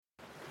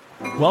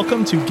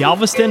Welcome to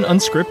Galveston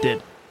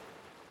Unscripted.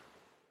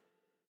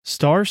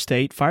 Star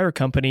State Fire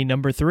Company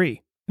No.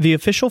 3. The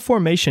official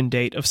formation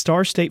date of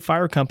Star State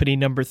Fire Company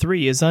No.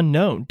 3 is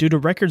unknown due to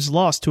records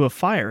lost to a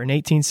fire in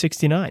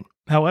 1869.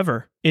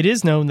 However, it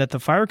is known that the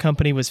fire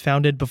company was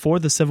founded before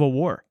the Civil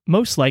War,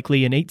 most likely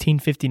in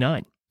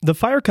 1859. The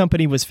fire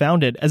company was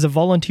founded as a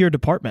volunteer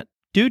department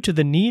due to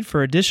the need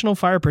for additional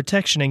fire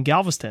protection in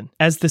Galveston,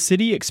 as the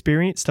city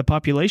experienced a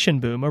population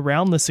boom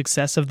around the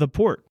success of the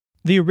port.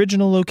 The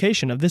original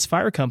location of this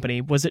fire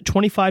company was at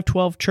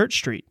 2512 Church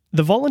Street.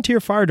 The volunteer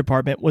fire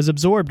department was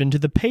absorbed into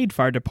the paid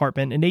fire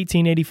department in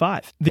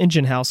 1885. The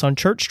engine house on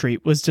Church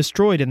Street was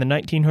destroyed in the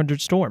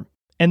 1900 storm,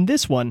 and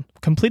this one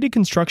completed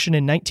construction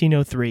in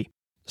 1903.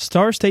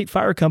 Star State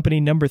Fire Company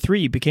No.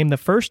 3 became the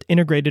first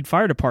integrated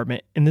fire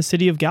department in the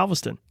city of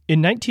Galveston. In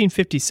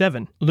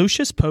 1957,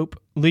 Lucius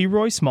Pope,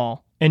 Leroy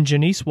Small, and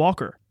Janice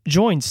Walker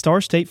joined Star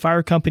State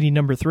Fire Company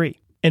No. 3.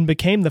 and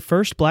became the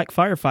first black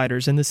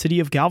firefighters in the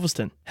city of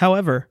Galveston.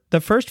 However, the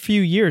first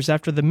few years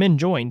after the men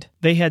joined,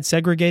 they had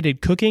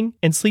segregated cooking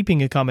and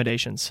sleeping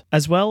accommodations,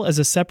 as well as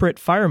a separate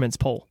fireman's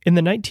pole. In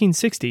the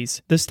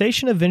 1960s, the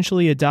station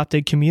eventually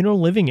adopted communal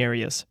living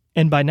areas,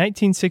 and by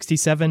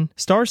 1967,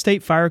 Star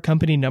State Fire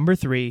Company No.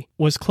 3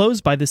 was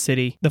closed by the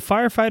city. The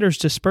firefighters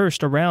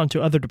dispersed around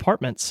to other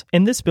departments,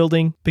 and this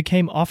building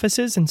became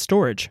offices and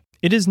storage.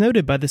 It is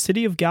noted by the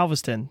city of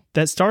Galveston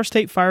that Star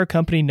State Fire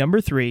Company No.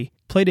 3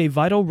 played a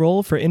vital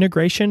role for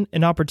integration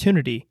and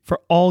opportunity for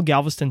all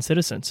Galveston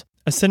citizens,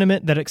 a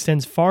sentiment that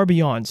extends far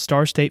beyond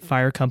Star State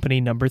Fire Company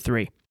No.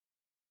 3.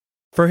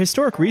 For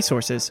historic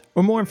resources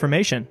or more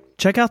information,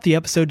 check out the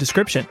episode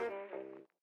description.